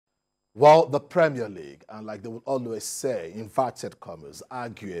Well, the Premier League, and like they would always say, inverted commas,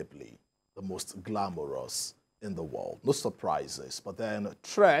 arguably the most glamorous in the world. No surprises. But then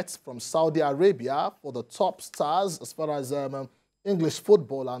threats from Saudi Arabia for the top stars as far as English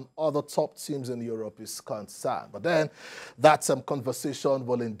football and other top teams in Europe is concerned. But then that conversation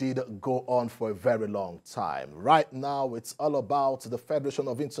will indeed go on for a very long time. Right now, it's all about the Federation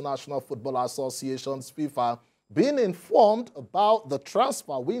of International Football Associations, FIFA, being informed about the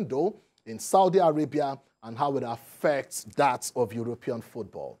transfer window in Saudi Arabia and how it affects that of European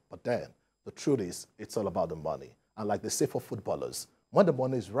football. But then, the truth is, it's all about the money. And like they say for footballers, when the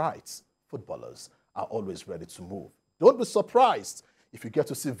money is right, footballers are always ready to move. Don't be surprised if you get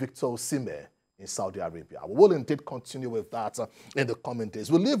to see Victor Osimhen in Saudi Arabia. We will indeed continue with that in the coming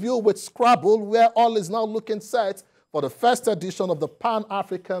days. We'll leave you with Scrabble, where all is now looking set for the first edition of the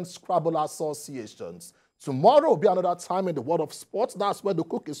Pan-African Scrabble Associations. Tomorrow will be another time in the world of sports. That's where the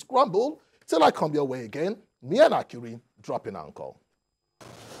cookies crumble. Till I come your way again, me and Akiri dropping ankle.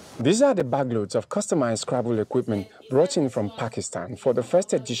 These are the bagloads of customized Scrabble equipment brought in from Pakistan for the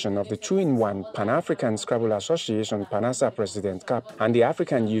first edition of the 2-in-1 Pan-African Scrabble Association Panasa President Cup and the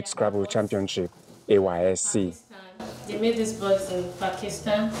African Youth Scrabble Championship, AYSC. They made these boards in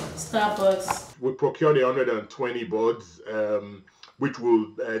Pakistan, star boards. We procured 120 boards, which will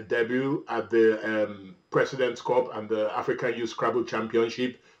debut at the President's Cup and the African Youth Scrabble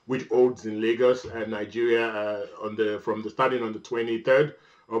Championship, which holds in Lagos, Nigeria, starting on the 23rd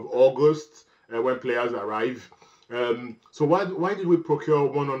of August, when players arrive. So why did we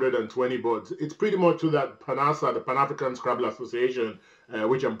procure 120 boards? It's pretty much so that PANASA, the Pan-African Scrabble Association,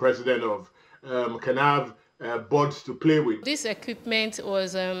 which I'm president of, can have boards to play with. This equipment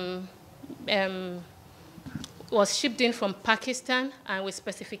was shipped in from Pakistan and with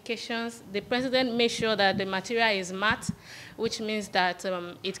specifications. The president made sure that the material is matte, which means that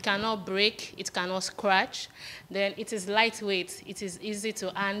it cannot break, it cannot scratch. Then it is lightweight, it is easy to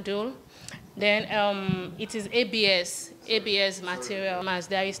handle. Then it is ABS material.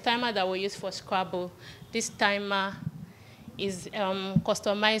 There is timer that we use for Scrabble. This timer is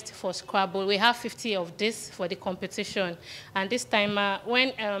customized for Scrabble. We have 50 of this for the competition. And this timer,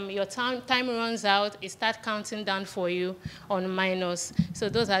 when your time runs out, it starts counting down for you on minus. So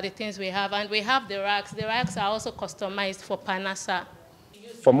those are the things we have. And we have the racks. The racks are also customized for Panasa.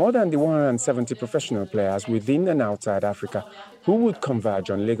 For more than the 170 professional players within and outside Africa who would converge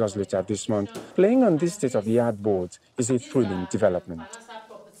on Lagos later this month, playing on this state-of-the-art boards is a thrilling development.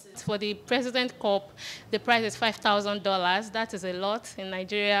 For the President Cup, the price is $5,000. That is a lot in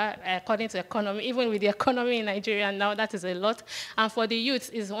Nigeria, according to economy. Even with the economy in Nigeria now, that is a lot. And for the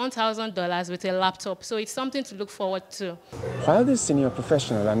youth, is $1,000 with a laptop. So it's something to look forward to. While the senior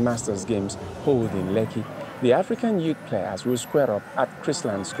professional and masters games hold in Lekki, the African youth players will square up at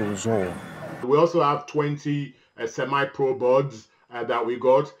Chrisland Schools Hall. We also have 20 semi-pro boards that we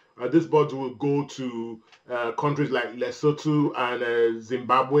got. These boards will go to countries like Lesotho and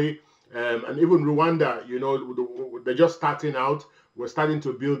Zimbabwe and even Rwanda. You know, they're just starting out. We're starting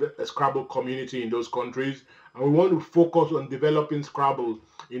to build a Scrabble community in those countries. And we want to focus on developing Scrabble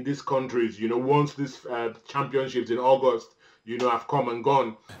in these countries, you know, once these championships in August, you know, have come and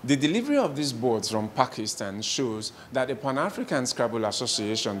gone. The delivery of these boards from Pakistan shows that the Pan-African Scrabble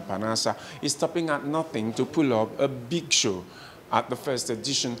Association, PANASA, is stopping at nothing to pull up a big show at the first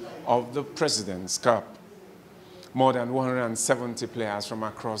edition of the President's Cup. More than 170 players from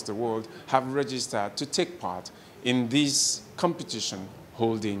across the world have registered to take part in this competition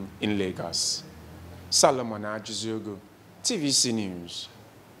holding in Lagos. Solomon Ajiziogo, TVC News,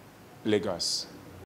 Lagos.